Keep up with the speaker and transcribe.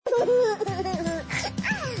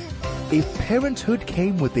If parenthood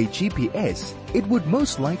came with a GPS, it would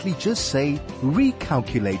most likely just say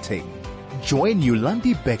recalculating. Join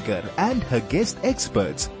Yolandi Becker and her guest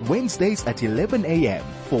experts Wednesdays at 11 a.m.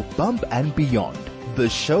 for Bump and Beyond, the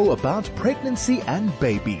show about pregnancy and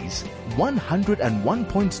babies.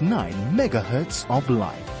 101.9 megahertz of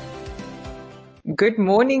life. Good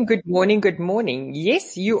morning, good morning, good morning.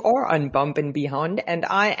 Yes, you are on Bump and Beyond, and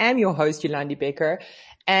I am your host, Yolandi Becker,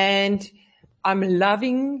 and I'm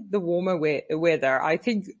loving the warmer weather. I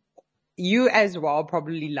think you as well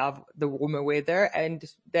probably love the warmer weather, and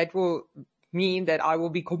that will mean that I will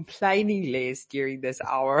be complaining less during this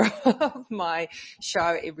hour of my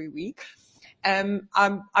show every week.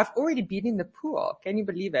 I've already been in the pool. Can you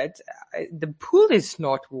believe it? The pool is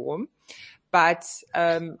not warm, but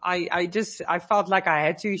I felt like I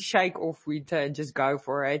had to shake off winter and just go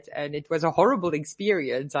for it. And it was a horrible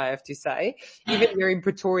experience, I have to say. Even here in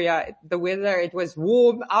Pretoria, the weather, it was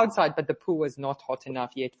warm outside, but the pool was not hot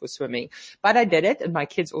enough yet for swimming. But I did it, and my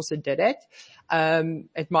kids also did it.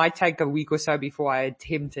 It might take a week or so before I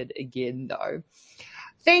attempt it again, though.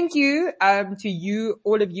 Thank you to you,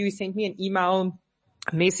 all of you sent me an email,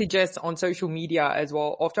 messages on social media as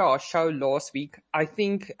well after our show last week. I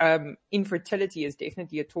think infertility is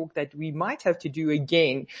definitely a talk that we might have to do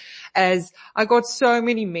again, as I got so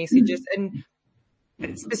many messages, and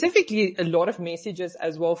specifically a lot of messages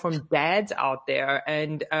as well from dads out there.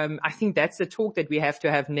 And I think that's the talk that we have to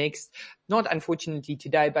have next, not unfortunately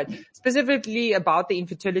today, but specifically about the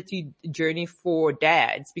infertility journey for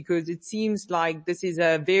dads, because it seems like this is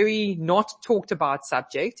a very not talked about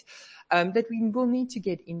subject that we will need to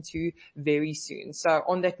get into very soon. So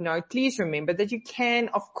on that note, please remember that you can,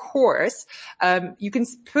 of course, you can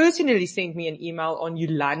personally send me an email on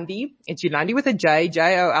Yolandi. It's Yolandi with a J,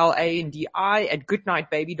 Jolandi at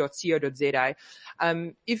goodnightbaby.co.za.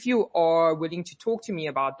 If you are willing to talk to me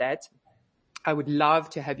about that, I would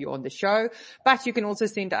love to have you on the show, but you can also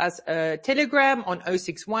send us a telegram on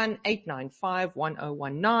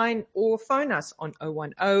 061-895-1019 or phone us on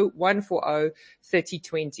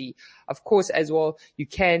 010-140-3020. Of course, as well, you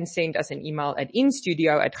can send us an email at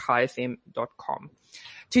instudio@chaifm.com.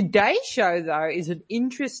 Today's show, though, is an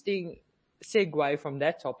interesting segue from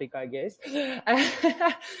that topic, I guess.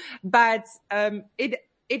 But,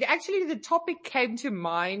 It actually, the topic came to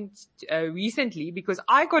mind recently because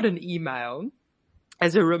I got an email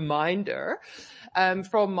as a reminder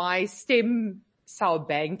from my stem cell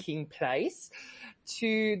banking place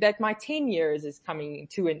that my 10 years is coming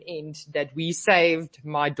to an end, that we saved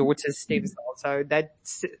my daughter's stem cell. So that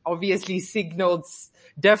obviously signals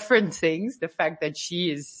different things. The fact that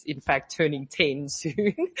she is in fact turning 10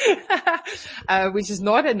 soon, which is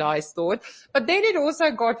not a nice thought. But then it also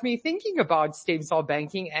got me thinking about stem cell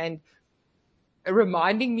banking and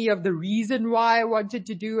reminding me of the reason why I wanted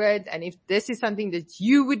to do it. And if this is something that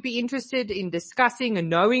you would be interested in discussing and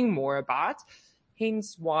knowing more about,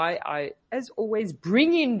 hence why I, as always,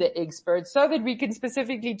 bring in the experts so that we can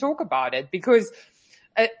specifically talk about it. Because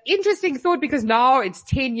interesting thought, because now it's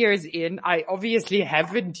 10 years in, I obviously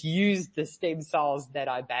haven't used the stem cells that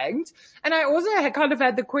I banked. And I also kind of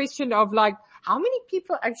had the question of like, how many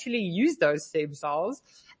people actually use those stem cells?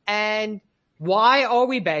 And why are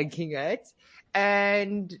we banking it?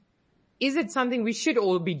 And is it something we should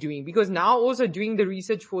all be doing? Because now also doing the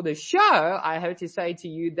research for the show, I have to say to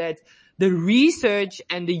you that the research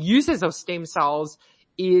and the uses of stem cells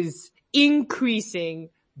is increasing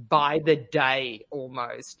by the day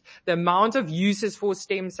almost. The amount of uses for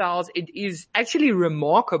stem cells, it is actually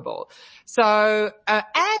remarkable. So,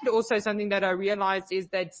 and also something that I realized is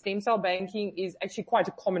that stem cell banking is actually quite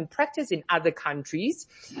a common practice in other countries,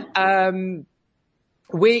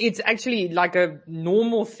 where it's actually like a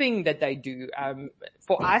normal thing that they do.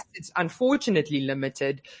 For us, it's unfortunately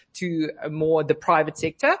limited to more the private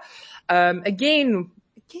sector. Again,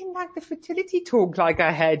 like the fertility talk like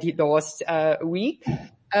I had last week,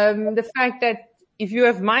 the fact that if you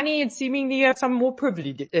have money, it seemingly you have some more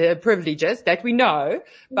privileges that we know,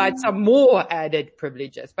 but some more added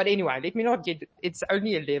privileges. But anyway, it's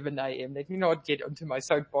only 11 a.m. Let me not get onto my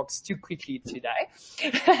soapbox too quickly today.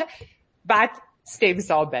 But stem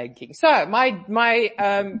cell banking. So my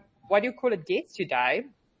guest today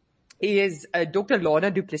is Dr.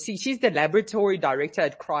 Lana Plessis. She's the laboratory director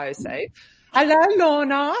at CryoSafe. Hello,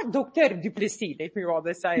 Lana. Dr. Plessis. Let me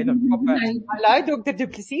rather say it proper. Hello, Dr.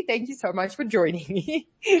 Plessis. Thank you so much for joining me.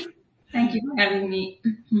 Thank you for having me.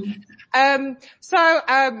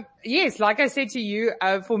 Yes, like I said to you,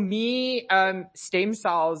 for me, stem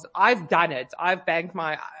cells, I've done it. I've banked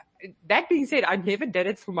that being said, I never did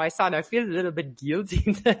it for my son. I feel a little bit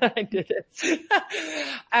guilty that I did it.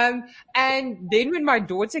 And then when my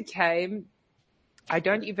daughter came, I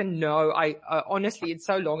don't even know. Honestly, it's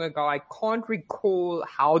so long ago. I can't recall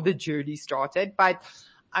how the journey started, but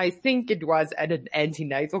I think it was at an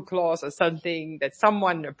antenatal class or something that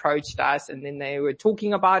someone approached us and then they were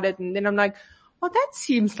talking about it. And then I'm like, well, that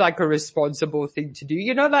seems like a responsible thing to do.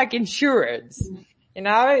 Like insurance. You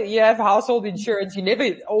have household insurance. You never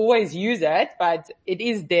always use it, but it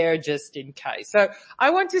is there just in case. So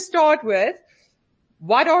I want to start with,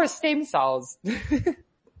 what are stem cells?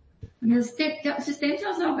 So stem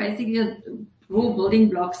cells are basically the raw building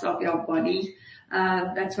blocks of your body.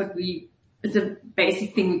 That's what it's a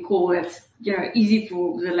basic thing we call it, easy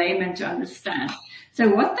for the layman to understand. So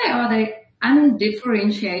what they're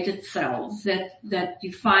undifferentiated cells that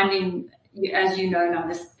you find in, as you know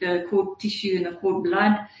now, the cord tissue and the cord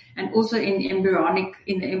blood, and also in the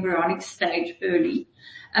embryonic stage early.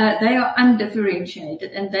 They are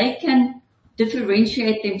undifferentiated, and they can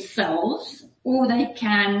differentiate themselves, or they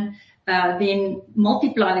can then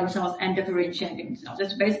multiply themselves and differentiate themselves.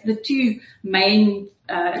 That's basically the two main,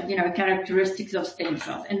 characteristics of stem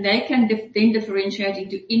cells. And they can then differentiate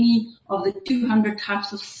into any of the 200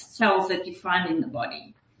 types of cells that you find in the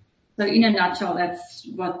body. So in a nutshell, that's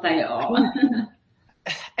what they are.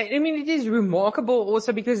 I mean, it is remarkable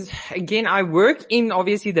also because, again, I work in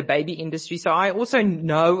obviously the baby industry, so I also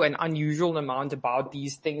know an unusual amount about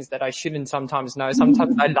these things that I shouldn't sometimes know.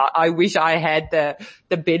 Sometimes I wish I had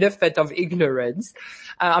the benefit of ignorance.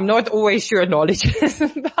 I'm not always sure knowledge is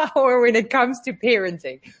power when it comes to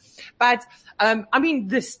parenting. But,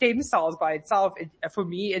 the stem cells by itself, for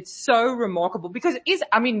me, it's so remarkable because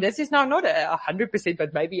this is now not 100%,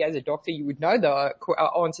 but maybe as a doctor you would know the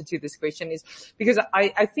answer to this question is because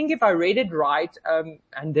I think if I read it right,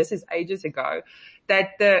 and this is ages ago, that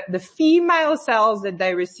the female cells that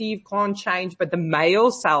they receive can't change, but the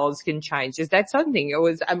male cells can change. Is that something?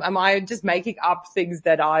 Am I just making up things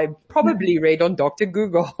that I probably read on Dr.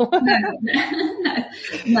 Google?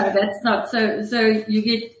 No, that's not. So you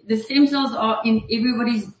get, the stem cells are in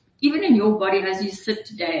everybody's, even in your body as you sit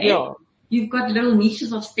today. Yeah. You've got little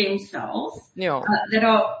niches of stem cells Yeah. That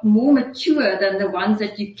are more mature than the ones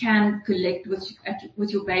that you can collect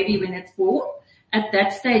with your baby when it's born. At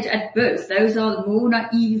that stage, at birth, those are more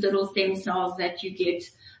naive little stem cells that you get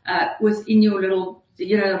within your little,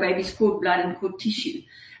 the baby's cord blood and cord tissue.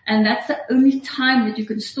 And that's the only time that you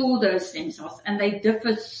can store those stem cells. And they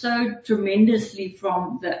differ so tremendously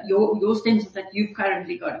from your stem cells that you've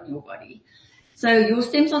currently got in your body. So your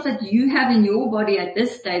stem cells that you have in your body at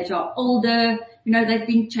this stage are older. They've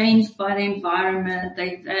been changed by the environment.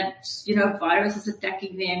 They've had, viruses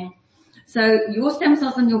attacking them. So your stem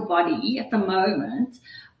cells in your body at the moment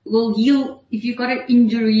will heal. If you've got an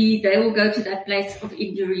injury, they will go to that place of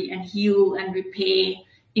injury and heal and repair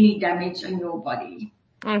any damage in your body.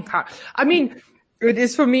 Okay. It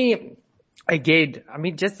is for me, again,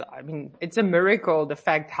 it's a miracle, the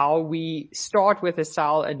fact how we start with a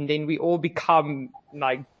cell and then we all become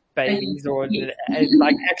like babies or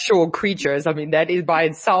like actual creatures. That is by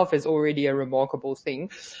itself is already a remarkable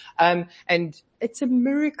thing. And it's a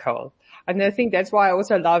miracle. And I think that's why I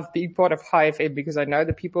also love being part of High FM, because I know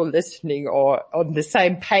the people listening are on the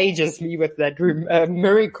same page as me with that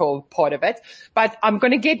miracle part of it. But I'm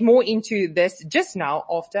going to get more into this just now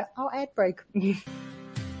after our ad break.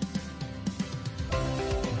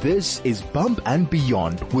 This is Bump and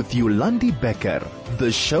Beyond with Yolandi Becker,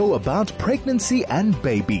 the show about pregnancy and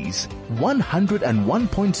babies.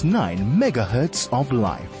 101.9 megahertz of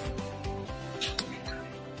life.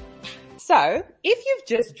 So, if you've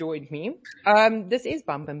just joined me, this is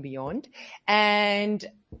Bump and Beyond, and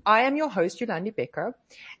I am your host, Yolandi Becker,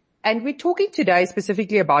 and we're talking today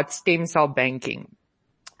specifically about stem cell banking.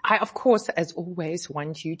 I, of course, as always,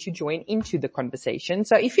 want you to join into the conversation.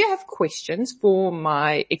 So if you have questions for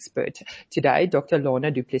my expert today, Dr.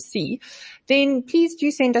 Lana du Plessis, then please do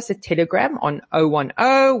send us a telegram on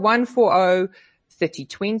 010-140-3020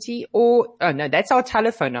 that's our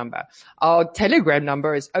telephone number. Our telegram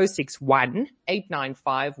number is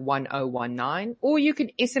 061-895-1019, or you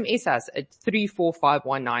can SMS us at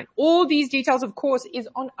 34519. All these details, of course, is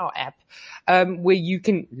on our app, where you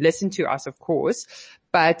can listen to us, of course,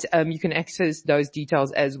 but you can access those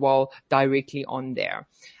details as well directly on there.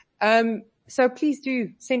 So please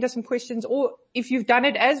do send us some questions, or if you've done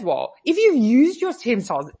it as well. If you've used your stem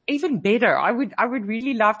cells, even better. I would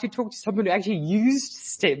really love to talk to someone who actually used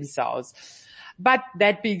stem cells. But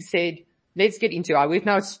that being said, let's get into it. We've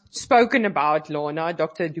now spoken about Lana,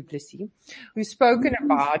 Dr. du Plessis. We've spoken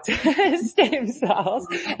about stem cells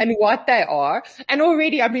and what they are. And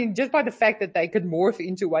already, I mean, just by the fact that they could morph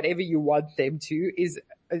into whatever you want them to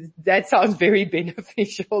that sounds very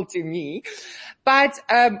beneficial to me. But,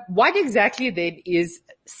 what exactly then is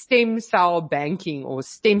stem cell banking or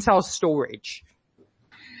stem cell storage?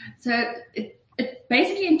 So it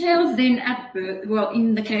basically entails then at birth, well,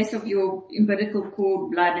 in the case of your umbilical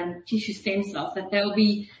cord, blood and tissue stem cells, that they'll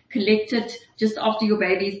be collected just after your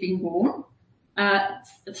baby's been born.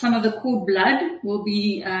 Some of the cord blood will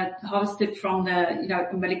be harvested from the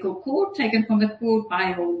umbilical cord, taken from the cord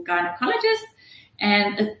by your gynecologist,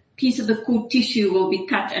 and a piece of the cord tissue will be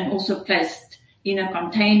cut and also placed in a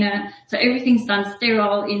container. So everything's done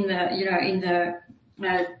sterile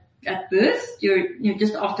at birth, you're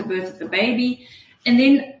just after birth of the baby. And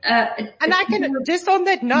then, just on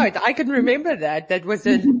that note, I can remember that was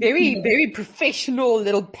a very, very professional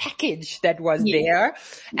little package that was there.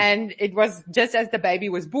 And it was just as the baby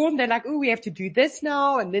was born, they're like, oh, we have to do this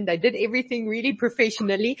now. And then they did everything really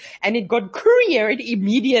professionally and it got couriered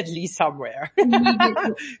immediately somewhere.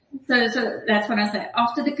 So that's what I say.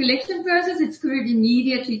 After the collection process, it's couriered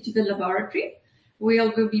immediately to the laboratory.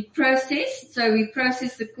 Will be processed. So we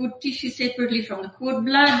process the cord tissue separately from the cord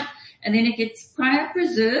blood, and then it gets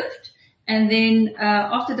cryopreserved. And then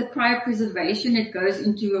after the cryopreservation, it goes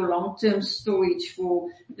into your long-term storage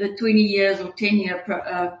for the 20 years or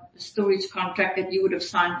 10-year storage contract that you would have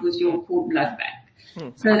signed with your cord blood bank.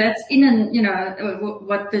 So that's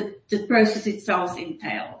what the process itself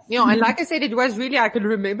entails. Yeah, and like I said, it was really, I can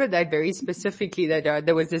remember that very specifically, that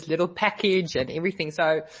there was this little package and everything.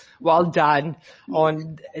 So well done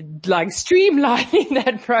on like streamlining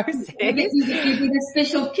that process. You get a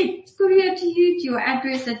special kit courier to you, to your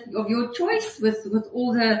address of your choice with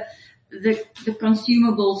all the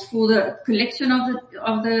consumables for the collection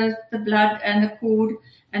of the blood and the cord,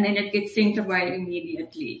 and then it gets sent away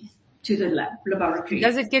immediately to the laboratory.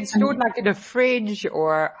 Does it get stored like in a fridge,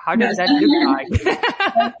 or how does that look like?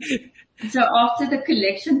 So after the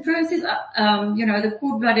collection process, the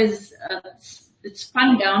cord blood is, it's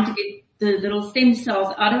spun down to get the little stem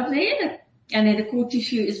cells out of there, and then the cord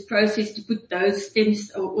tissue is processed to put those stems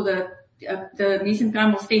or the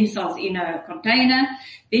mesenchymal stem cells in a container.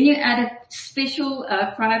 Then you add a special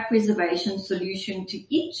cryopreservation solution to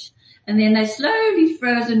each. And then they're slowly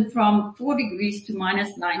frozen from 4 degrees to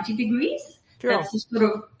minus 90 degrees. Sure. That's the sort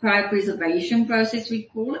of cryopreservation process we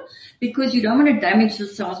call it, because you don't want to damage the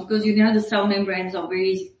cells, because the cell membranes are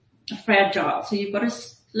very fragile. So you've got to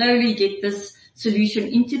slowly get this solution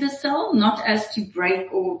into the cell, not as to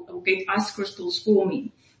break or get ice crystals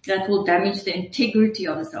forming that will damage the integrity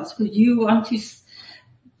of the cells, because you want to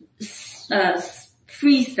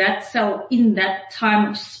freeze that cell in that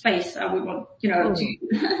time space. I would want,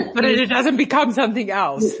 But it doesn't become something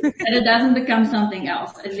else. And it doesn't become something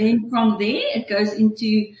else. And then from there, it goes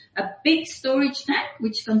into a big storage tank,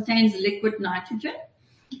 which contains liquid nitrogen.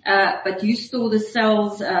 But you store the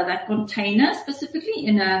cells, that container specifically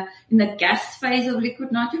in the gas phase of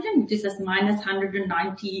liquid nitrogen, which is at minus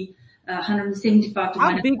 190, 175 to How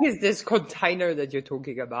minus. big is this container that you're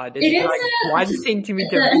talking about? Is it like 1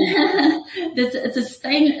 centimeter big? It's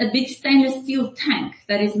a big stainless steel tank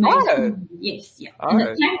that is made. Oh. Yes, yeah. Oh. And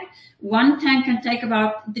the tank, one tank can take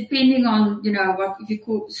about, depending on,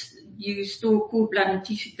 you store cord blood and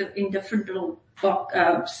tissue in different little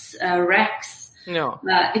racks. No.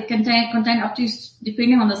 It can contain up to,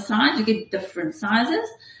 depending on the size, you get different sizes,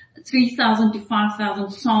 3,000 to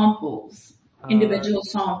 5,000 samples. Individual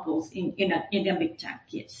samples in a big tank,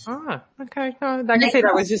 yes. Ah, okay. No, like I said,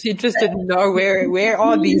 I was just interested to know where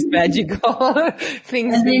are these magical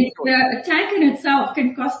things. And then the tank in itself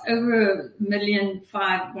can cost over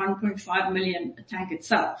 $1.5 million a tank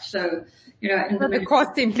itself. So, the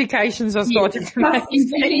cost implications are starting to make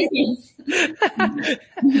sense.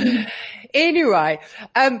 Anyway,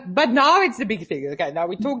 but now it's the big thing. Okay, now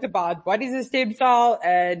we talked about what is a stem cell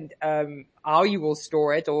and how you will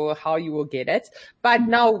store it or how you will get it. But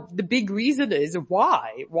now the big reason is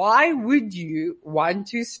why? Why would you want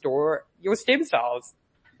to store your stem cells?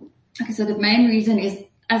 Okay, so the main reason is,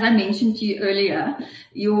 as I mentioned to you earlier,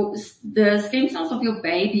 the stem cells of your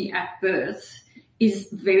baby at birth is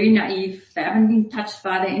very naive. They haven't been touched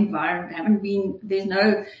by the environment. There's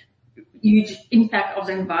no huge impact of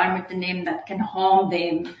the environment in them that can harm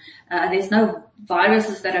them. There's no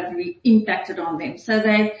viruses that have really impacted on them. So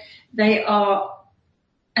they are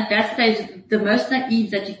at that stage the most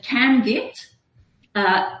naive that you can get.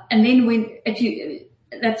 And then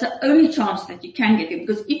that's the only chance that you can get it,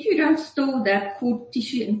 because if you don't store that cord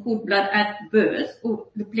tissue and cord blood at birth, or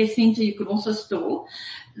the placenta you can also store,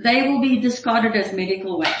 they will be discarded as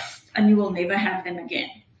medical waste and you will never have them again.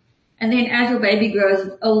 And then as your baby grows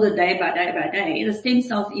older day by day by day, the stem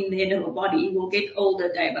cells in their little body will get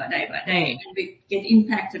older day by day by day and get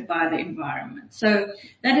impacted by the environment. So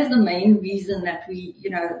that is the main reason that we,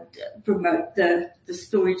 promote the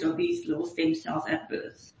storage of these little stem cells at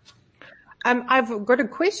birth. I've got a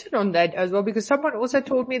question on that as well, because someone also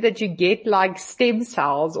told me that you get like stem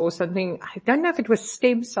cells or something. I don't know if it was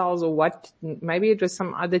stem cells or what, maybe it was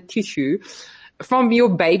some other tissue from your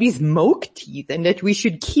baby's milk teeth, and that we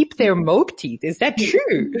should keep their milk teeth. Is that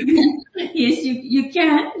true? Yes, you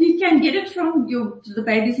can. You can get it from the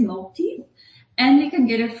baby's milk teeth, and you can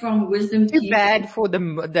get it from wisdom teeth. Too bad for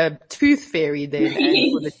the tooth fairy then,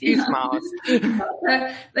 and for the tooth mouse.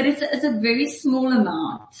 But it's a very small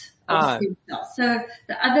amount of stem cells. So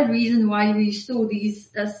the other reason why we store these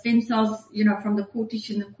stem cells, from the cord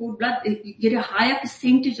tissue and the cord blood, you get a higher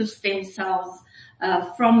percentage of stem cells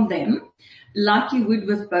from them, like you would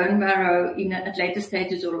with bone marrow at later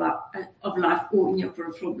stages of life or in your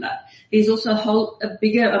peripheral blood. There's also a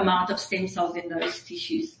bigger amount of stem cells in those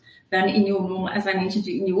tissues than in your normal, as I mentioned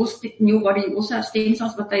to you, in your body you also have stem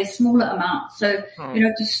cells, but they're smaller amounts. So,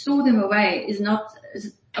 to store them away is not,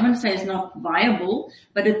 I'm going to say it's not viable,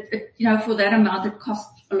 but it for that amount it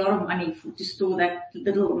costs a lot of money to store that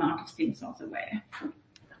little amount of stem cells away.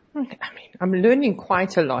 I'm learning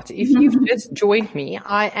quite a lot. If you've just joined me,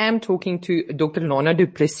 I am talking to Dr. Lana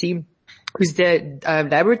Plessis, who's the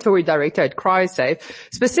laboratory director at CryoSafe,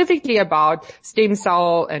 specifically about stem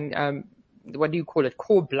cell and what do you call it,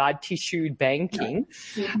 cord blood tissue banking.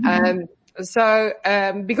 Because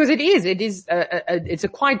it's a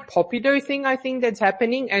quite popular thing, I think, that's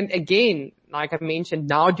happening. And again, like I mentioned,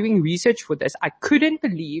 now doing research for this, I couldn't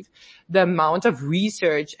believe the amount of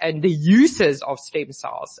research and the uses of stem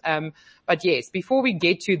cells. But yes, before we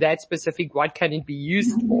get to that specific, what can it be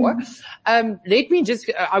used for?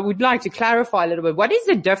 I would like to clarify a little bit. What is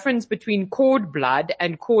the difference between cord blood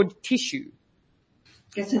and cord tissue?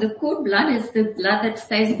 Okay, so the cord blood is the blood that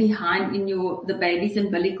stays behind in the baby's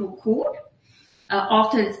umbilical cord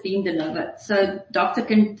after it's been delivered. So doctor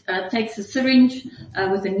can takes a syringe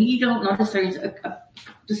with a needle, not a syringe, a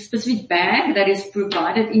specific bag that is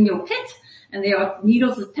provided in your kit, and there are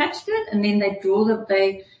needles attached to it, and then they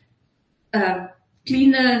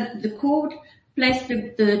clean the cord, place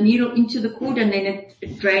the needle into the cord, and then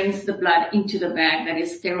it drains the blood into the bag that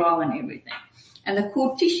is sterile and everything. And the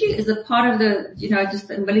cord tissue is a part of just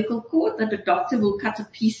the umbilical cord that the doctor will cut a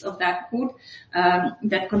piece of that cord,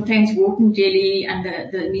 that contains Wharton jelly and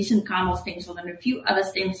the mesenchymal stem cell and a few other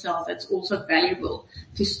stem cells that's also valuable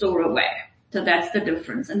to store away. So that's the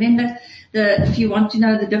difference. And then if you want to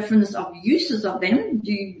know the difference of uses of them,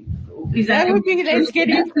 let's get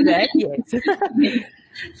into that, yes.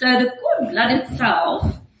 So the cord blood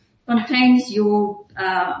itself contains your,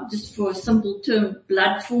 just for a simple term,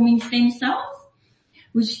 blood forming stem cells,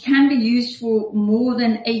 which can be used for more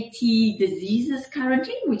than 80 diseases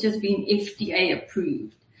currently, which has been FDA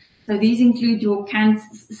approved. So these include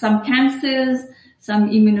some cancers, some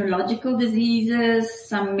immunological diseases,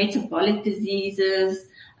 some metabolic diseases,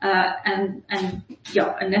 and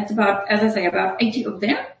that's about, as I say, about 80 of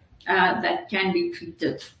them, that can be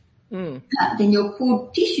treated. Then your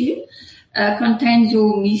cord tissue, contains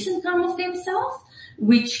your mesenchymal stem cells,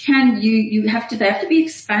 which they have to be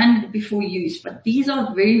expanded before use, but these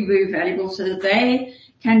are very, very valuable, so that they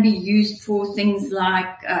can be used for things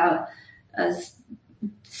like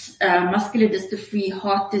muscular dystrophy,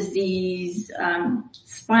 heart disease,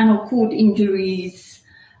 spinal cord injuries,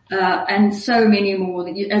 and so many more.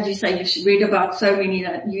 As you say, you've read about so many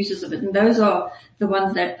uses of it, and those are the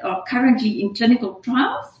ones that are currently in clinical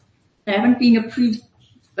trials. They haven't been approved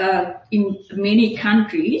in many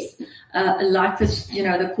countries, like this,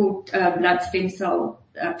 the cord blood stem cell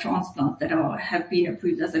transplants that have been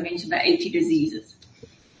approved, as I mentioned, by 80 diseases.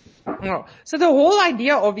 Oh, so the whole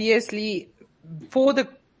idea, obviously, for the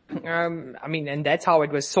and that's how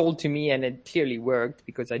it was sold to me, and it clearly worked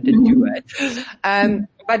because I did do it.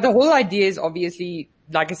 But the whole idea is obviously,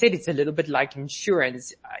 like I said, it's a little bit like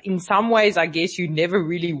insurance. In some ways, I guess you never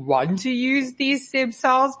really want to use these stem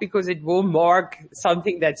cells because it will mark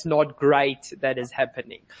something that's not great that is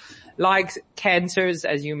happening. Like cancers,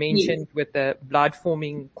 as you mentioned, with the blood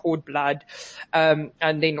forming cord blood, and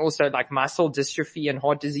then also like muscle dystrophy and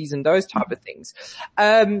heart disease and those type of things.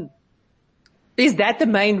 Is that the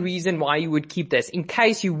main reason why you would keep this? In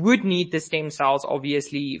case you would need the stem cells,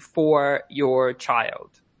 obviously, for your child?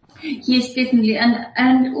 Yes, definitely.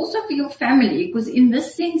 And also for your family, because in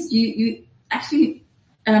this sense, you actually,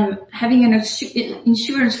 having an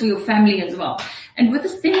insurance for your family as well. And with the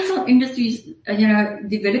stem cell industries,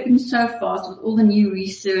 developing so fast with all the new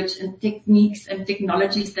research and techniques and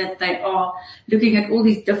technologies that they are looking at all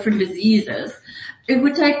these different diseases, it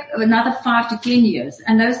would take another 5 to 10 years.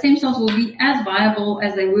 And those stem cells will be as viable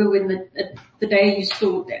as they were when the day you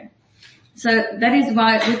stored them. So that is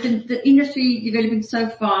why with the industry developing so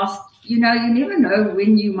fast, you never know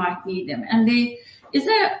when you might need them. And there is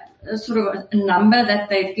a sort of a number that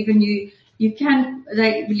they've given you.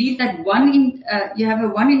 They believe that you have a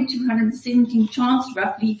 1 in 217 chance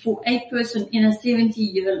roughly for a person in a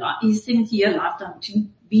 70-year lifetime to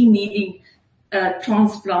be needing a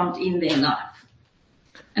transplant in their life.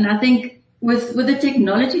 And I think with the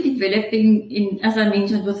technology developing as I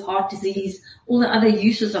mentioned, with heart disease, all the other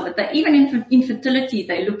uses of it, that even infertility,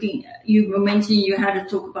 they're looking, you were mentioning you had to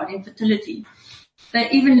talk about infertility. They're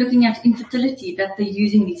even looking at infertility, that they're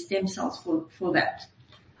using these stem cells for that.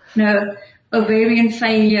 Ovarian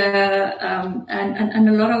failure, and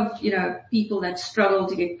a lot of, people that struggle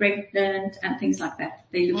to get pregnant and things like that.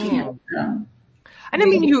 They're looking at, and I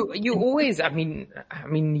mean, you always,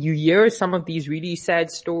 you hear some of these really sad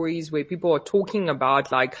stories where people are talking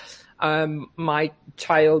about like, my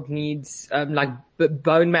child needs,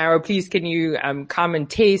 bone marrow. Please can you, come and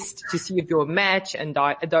test to see if you're a match, and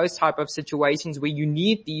those type of situations where you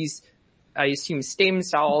need these, I assume, stem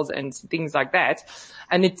cells and things like that.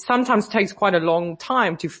 And it sometimes takes quite a long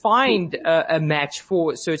time to find a match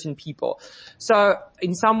for certain people. So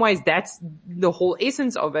in some ways, that's the whole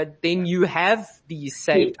essence of it. Then you have these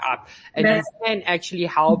saved up, and you can actually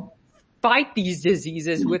help fight these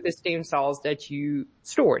diseases with the stem cells that you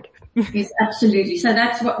stored. Yes, absolutely. So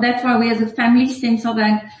that's why we as a family stem cell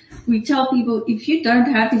bank, we tell people, if you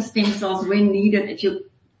don't have these stem cells when needed, if your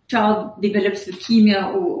child develops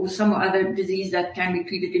leukemia or some other disease that can be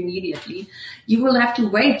treated immediately, you will have to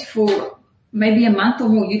wait for maybe a month or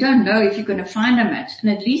more. You don't know if you're going to find a match.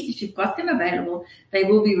 And at least if you've got them available, they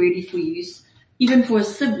will be ready for use, even for a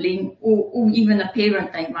sibling or even a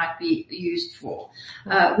parent they might be used for.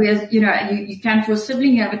 Whereas, you can, for a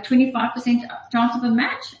sibling, you have a 25% chance of a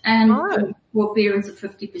match, and for parents a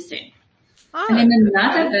 50%. And then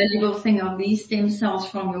another valuable thing of these stem cells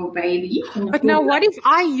from your baby. But now what if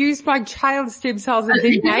I use my child's stem cells and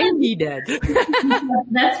then they need it?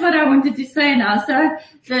 That's what I wanted to say now. So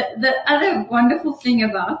the other wonderful thing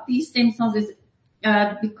about these stem cells is,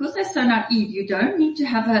 because they're so naive, you don't need to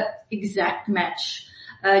have an exact match.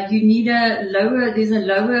 You need there's a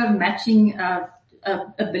lower matching,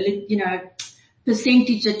 ability,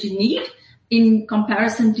 percentage that you need in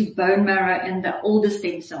comparison to bone marrow and the older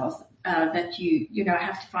stem cells, that you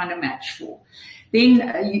have to find a match for. Then,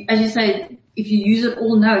 as you say, if you use it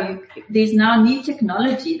all now, there's now new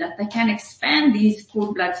technology that they can expand these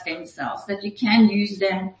cord blood stem cells, that you can use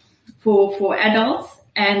them for adults,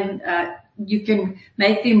 and, you can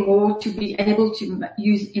make them more to be able to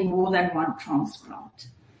use in more than one transplant.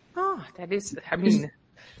 That is,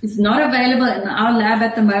 it's not available in our lab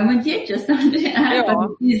at the moment yet, but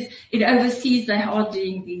it overseas. They are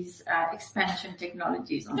doing these expansion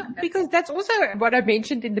technologies on it. Because that's also what I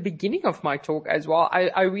mentioned in the beginning of my talk as well.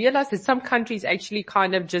 I realized that some countries actually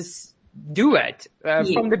kind of just do it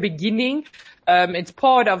from the beginning. It's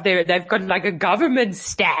part of they've got like a government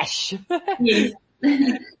stash. Yes.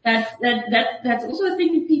 That's also a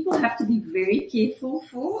thing that people have to be very careful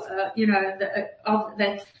for,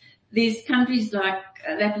 that there's countries like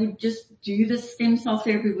that would just do the stem cell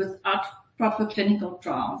therapy without proper clinical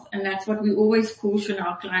trials. And that's what we always caution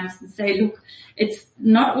our clients and say, look, it's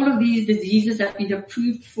not all of these diseases have been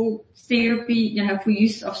approved for therapy, for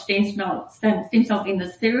use of stem cells in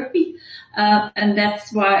this therapy. And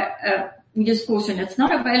that's why, we just caution it's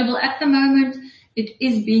not available at the moment. It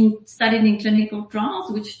is being studied in clinical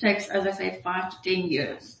trials, which takes, as I say, 5 to 10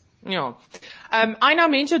 years. Yeah. I now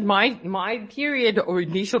mentioned my period or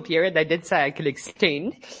initial period. I did say I could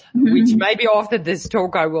extend, which maybe after this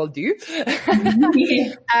talk I will do.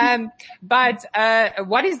 But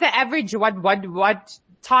what is the average? What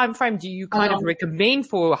time frame do you kind of recommend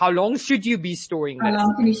for how long should you be storing this? How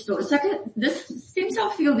long can you store? So this stem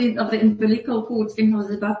cell field of the umbilical cord stem cells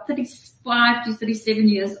is about 35 to 37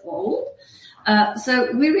 years old.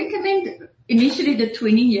 So we recommend initially the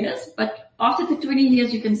 20 years, but after the 20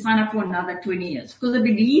 years, you can sign up for another 20 years. Because I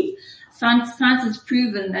believe science has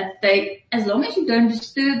proven that as long as you don't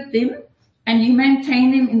disturb them and you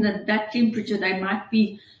maintain them in that temperature, they might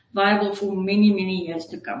be viable for many, many years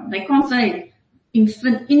to come. They can't say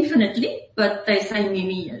infinitely, but they say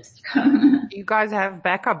many years to come. You guys have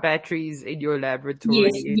backup batteries in your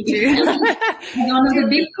laboratory. Yes. One of the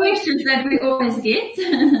big questions that we always get.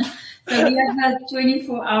 So we have a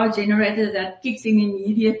 24-hour generator that kicks in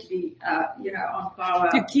immediately, on power.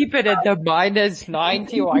 To keep it at the minus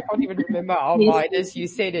 90, or I can't even remember how minus you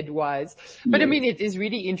said it was. But I mean, it is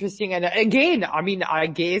really interesting. And again, I mean, I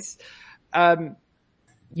guess,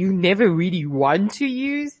 you never really want to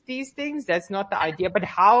use these things. That's not the idea. But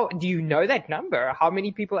how do you know that number? How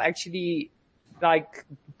many people actually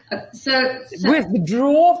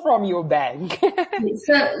withdraw from your bank? So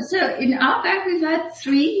in our bank we've had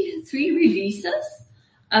three releases.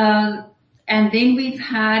 And then we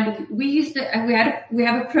have a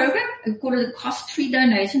program, we call it a cost-free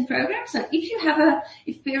donation program. So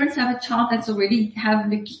if parents have a child that's already has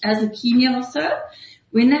leukemia or so,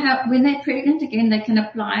 when they're pregnant again, they can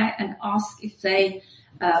apply and ask if they,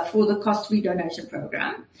 for the cost-free donation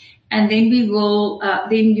program. And then we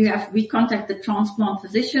contact the transplant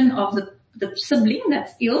physician of the sibling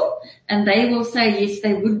that's ill, and they will say yes,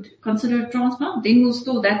 they would consider a transplant. Then we'll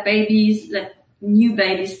store that new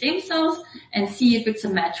baby's stem cells and see if it's a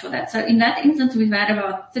match for that. So in that instance, we've had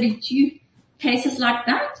about 32 cases like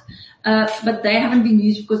that. But they haven't been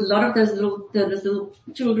used because a lot of those little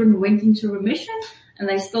children went into remission, and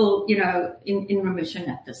they're still, in remission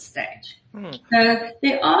at this stage. So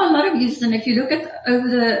there are a lot of uses, and if you look at over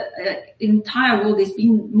the entire world, there's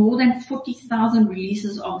been more than 40,000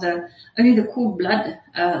 releases of only the cord blood,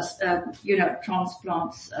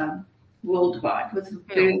 transplants, worldwide with a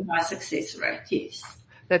very high success rate. Yes.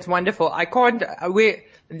 That's wonderful.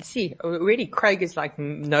 Let's see, already Craig is like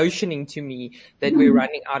notioning to me that we're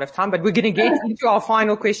running out of time, but we're going to get into our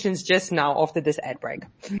final questions just now after this ad break.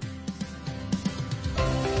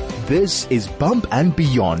 This is Bump and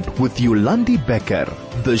Beyond with Yolandi Becker,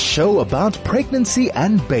 the show about pregnancy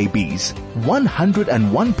and babies.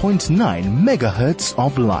 101.9 megahertz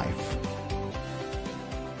of life.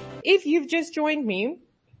 If you've just joined me,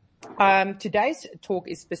 today's talk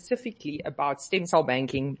is specifically about stem cell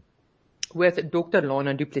banking with Dr.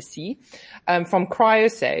 Lana du Plessis, from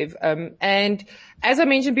CryoSave. And as I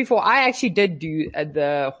mentioned before, I actually did do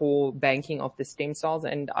the whole banking of the stem cells,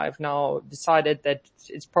 and I've now decided that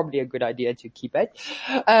it's probably a good idea to keep it.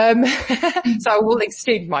 So I will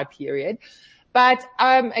extend my period. But,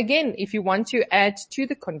 again, if you want to add to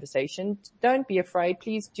the conversation, don't be afraid.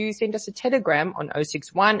 Please do send us a telegram on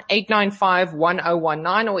 061-895-1019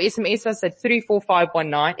 or SMS us at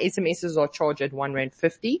 34519. SMSs are charged at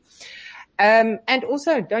R1.50. And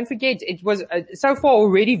also don't forget, it was so far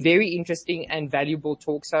already very interesting and valuable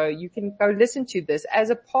talk. So you can go listen to this as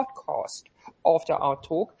a podcast after our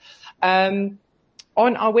talk, on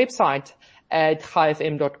our website at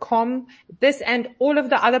highfm.com. This and all of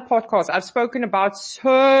the other podcasts. I've spoken about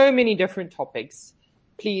so many different topics.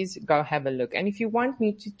 Please go have a look. And if you want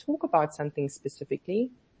me to talk about something specifically,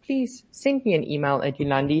 please send me an email at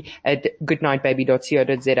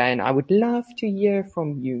yolandi@goodnightbaby.co.za, and I would love to hear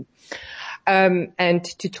from you. And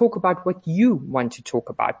to talk about what you want to talk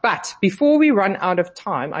about. But before we run out of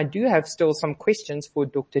time, I do have still some questions for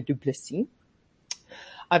Dr. du Plessis.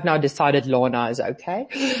 I've now decided Lana is okay.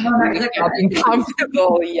 I'm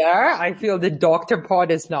comfortable here. I feel the doctor part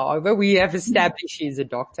is now over. We have established she's a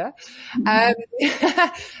doctor.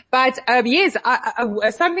 But yes,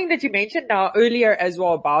 something that you mentioned now earlier as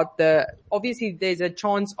well about obviously there's a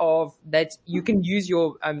chance of that you can use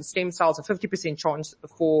your stem cells, a 50% chance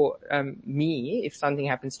for me, if something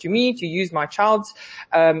happens to me, to use my child's,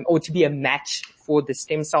 or to be a match for the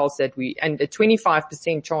stem cells and a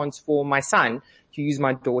 25% chance for my son to use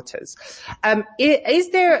my daughters. Is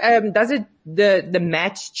there, does the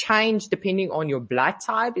match change depending on your blood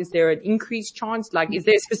type? Is there an increased chance? Is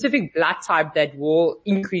there a specific blood type that will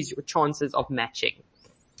increase your chances of matching?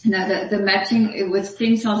 No, the matching with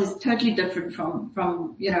stem cells is totally different from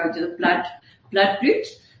the blood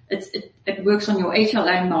groups. It works on your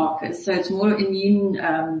HLA markers, so it's more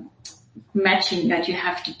immune, matching that you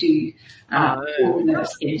have to do. For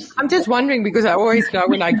those things. I'm just wondering because I always know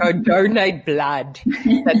when I go donate blood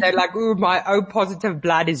that they're like, ooh, my O positive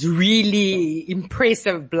blood is really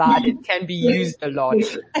impressive blood. It can be used a lot.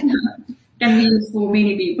 Can be used for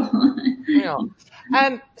many people. Yeah.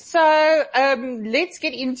 So let's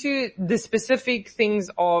get into the specific things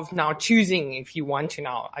of now choosing if you want to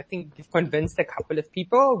now. I think you've convinced a couple of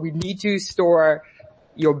people we need to store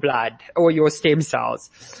your blood or your stem cells.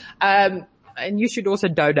 And you should also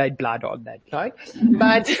donate blood on that, right? Mm-hmm.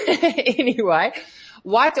 But anyway,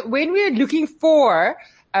 when we're looking for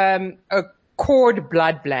a cord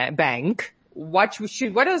blood bank, what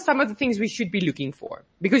are some of the things we should be looking for?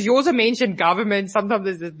 Because you also mentioned government.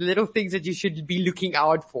 Sometimes there's little things that you should be looking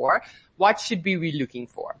out for. What should we be looking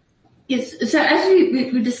for? Yes, so as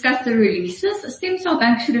we discussed the releases, a stem cell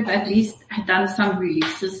bank should have at least done some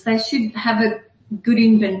releases. They should have a good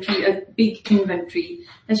inventory, a big inventory.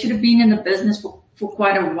 They should have been in the business for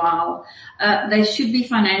quite a while. They should be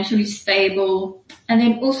financially stable, and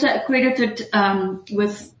then also accredited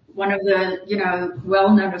with one of the,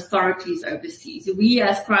 well-known authorities overseas. We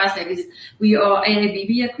as Cryosavers, we are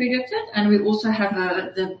AABB accredited, and we also have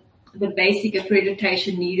the basic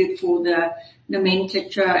accreditation needed for the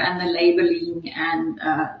nomenclature and the labeling and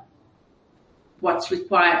what's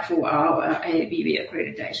required for our AABB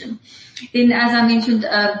accreditation. Then, as I mentioned,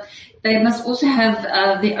 they must also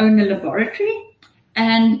have their own laboratory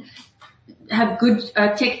and have good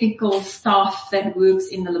technical staff that works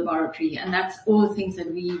in the laboratory, and that's all the things that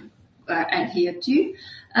we adhere to.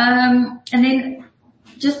 And then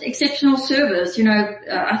just exceptional service.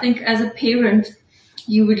 I think as a parent,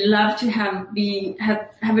 you would love to have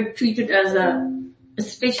it treated as a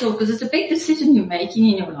special, because it's a big decision you're making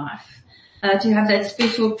in your life. To have that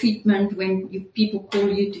special treatment when people call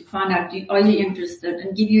you to find out, are you interested,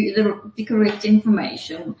 and give you the correct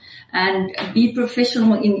information, and be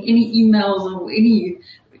professional in any emails or any,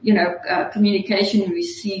 communication you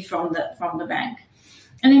receive from the bank.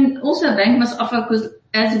 And then also a bank must offer, because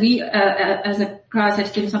as we, as a Cryosavers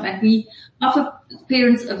Stem Cell Bank, we offer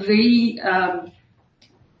parents a very,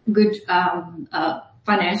 good,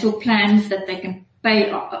 financial plans that they can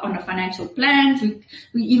pay on a financial plans.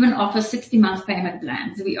 We even offer 60-month payment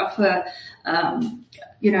plans. We offer, and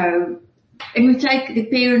we take the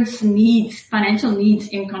parents' needs, financial needs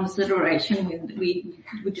in consideration when we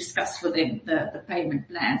discuss for them the payment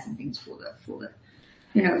plans and things for the storage.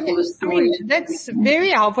 I mean, that's very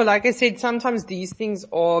helpful. Like I said, sometimes these things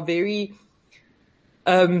are very,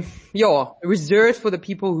 reserved for the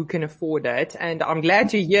people who can afford it. And I'm glad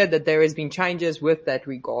to hear that there has been changes with that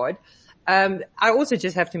regard. I also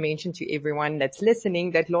just have to mention to everyone that's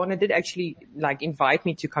listening that Lana did actually invite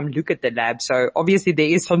me to come look at the lab. So obviously there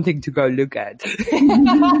is something to go look at.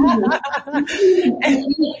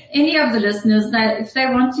 Any of the listeners that if they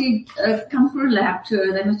want to come for a lab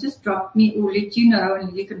tour, they must just drop me or let you know,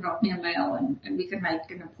 and you can drop me a mail and we can make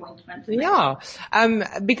an appointment. Yeah.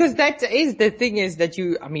 Because that is the thing is that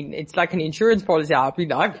it's like an insurance policy.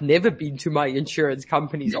 I've never been to my insurance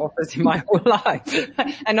company's office in my whole life,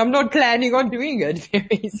 and I'm not planning on doing it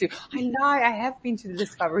very soon. I lie, I have been to the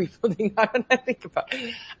Discovery building. I don't know, think about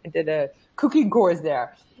it. I did a cooking course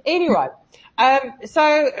there. Anyway,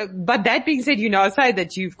 but that being said, say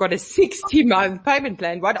that you've got a 60-month payment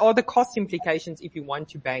plan. What are the cost implications if you want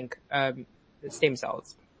to bank stem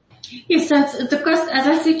cells? Yes, so it's the cost. As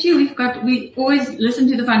I said to you, we always listen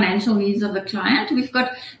to the financial needs of the client. We've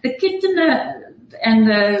got the kit and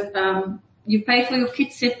the you pay for your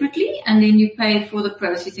kit separately, and then you pay for the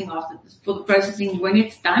processing for the processing when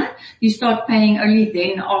it's done. You start paying only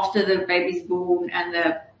then after the baby's born and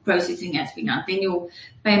the processing has been done. Then your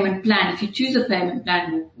payment plan, if you choose a payment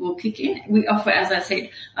plan, will kick in. We offer, as I said,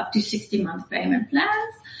 up to 60-month payment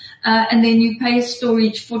plans. And then you pay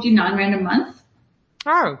storage 49 Rand a month.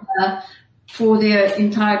 Oh. For the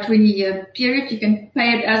entire 20-year period. You can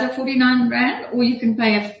pay it as a 49 Rand, or you can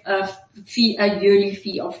pay a yearly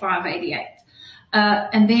fee of 588.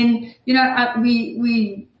 And then,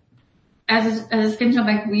 we, as a stem cell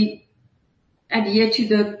bank, we adhere to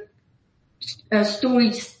the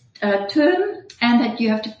storage term, and that you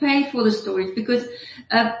have to pay for the storage, because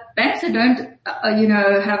banks that don't,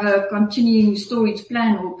 have a continuing storage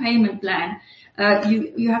plan or payment plan,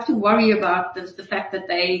 you have to worry about the fact that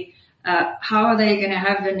they how are they going to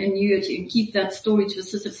have an annuity and keep that storage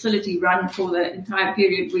facility run for the entire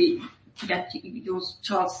period that your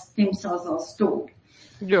child's stem cells are stored?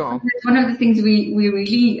 Yeah. One of the things we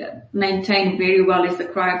really maintain very well is the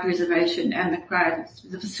cryopreservation and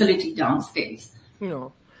the facility downstairs. Yeah.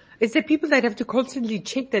 Is there people that have to constantly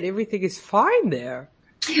check that everything is fine there?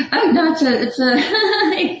 Oh no, it's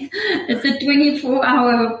a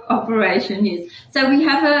 24-hour operation, yes. So we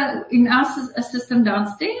have in our system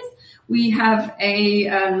downstairs, we have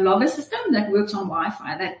a logger system that works on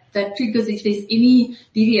Wi-Fi that triggers if there's any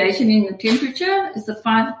deviation in the temperature. It's a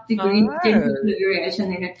 5-degree temperature variation,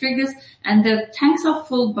 then it triggers, and the tanks are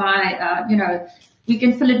filled by, we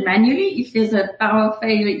can fill it manually if there's a power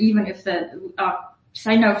failure, even if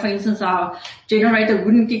for instance, our generator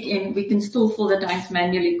wouldn't kick in, we can still fill the tanks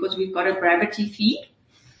manually because we've got a gravity feed.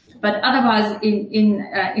 But otherwise, in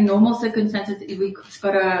normal circumstances, we've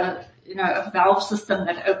got a valve system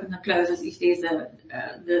that opens and closes if there's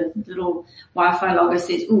the little Wi-Fi logger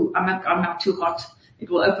says, "Ooh, I'm not too hot." It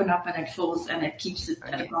will open up and it fills and it keeps it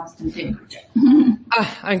at a constant temperature.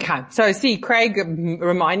 Okay. So see, Craig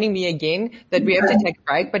reminding me again that we have to take a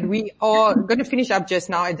break, but we are going to finish up just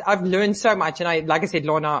now. I've learned so much, and like I said,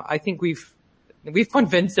 Lana, I think we've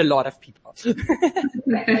convinced a lot of people.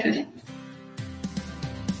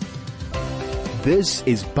 This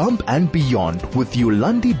is Bump and Beyond with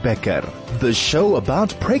Yolandi Becker, the show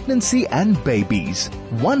about pregnancy and babies.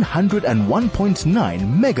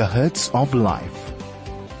 101.9 megahertz of life.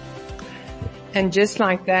 And just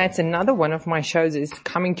like that, another one of my shows is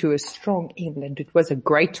coming to a strong end. And it was a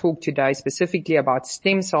great talk today, specifically about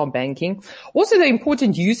stem cell banking. Also the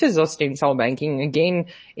important uses of stem cell banking. Again,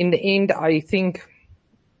 in the end, I think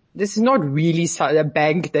this is not really a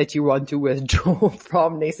bank that you want to withdraw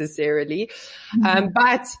from necessarily.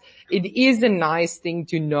 But it is a nice thing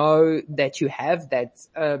to know that you have that,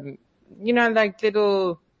 like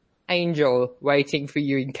little angel waiting for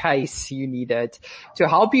you in case you need it to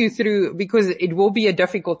help you through, because it will be a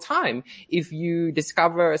difficult time if you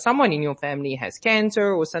discover someone in your family has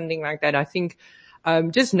cancer or something like that. I think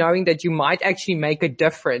just knowing that you might actually make a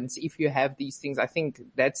difference if you have these things, I think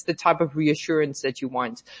that's the type of reassurance that you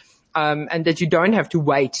want. And that you don't have to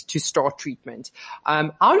wait to start treatment.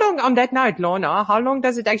 How long, on that note, Lana, how long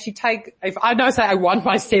does it actually take? If I now say I want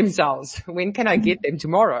my stem cells, when can I get them?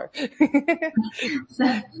 Tomorrow?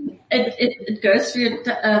 So it goes through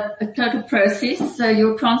a total process. So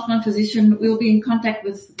your transplant physician will be in contact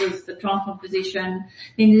with the transplant physician.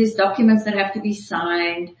 Then there's documents that have to be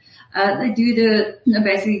signed. They do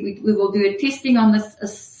basically we will do a testing on the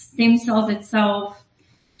stem cells itself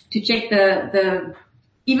to check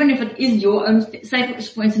even if it is your own, say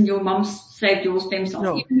for instance your mom saved your stem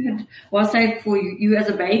cells, even if it was saved for you as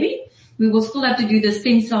a baby, we will still have to do the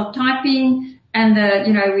stem cell typing and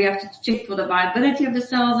we have to check for the viability of the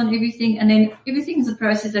cells and everything, and then everything is a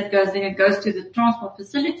process that goes, then it goes to the transplant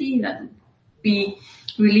facility that will be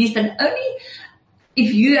released, and only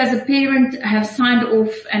if you as a parent have signed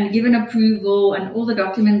off and given approval and all the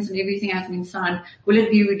documents and everything has been signed, will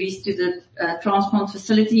it be released to the transplant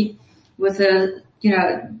facility with the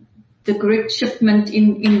correct shipment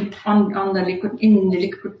on the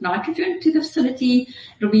liquid nitrogen to the facility.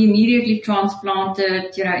 It'll be immediately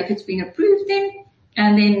transplanted, if it's been approved then.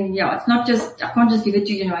 And then, it's not just, I can't just give it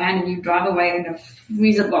to you in your hand and you drive away in a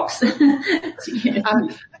freezer box.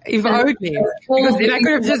 If only. Because then I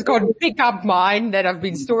could have just gone pick up mine that I've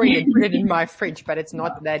been storing and put it in my fridge, but it's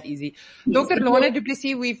not that easy. Yes, Dr. Lana du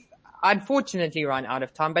Plessis, we've unfortunately run out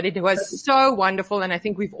of time, but it was so wonderful, and I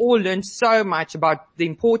think we've all learned so much about the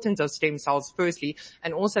importance of stem cells firstly,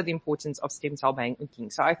 and also the importance of stem cell banking.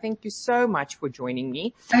 So I thank you so much for joining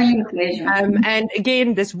me. My pleasure. And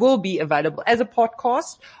again, this will be available as a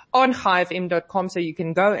podcast on highfm.com, so you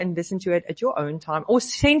can go and listen to it at your own time, or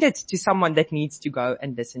send it to someone that needs to go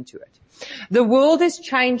and listen to it. The world is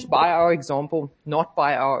changed by our example, not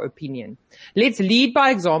by our opinion. Let's lead by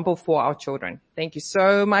example for our children. Thank you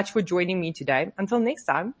so much for joining me today. Until next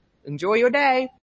time, enjoy your day.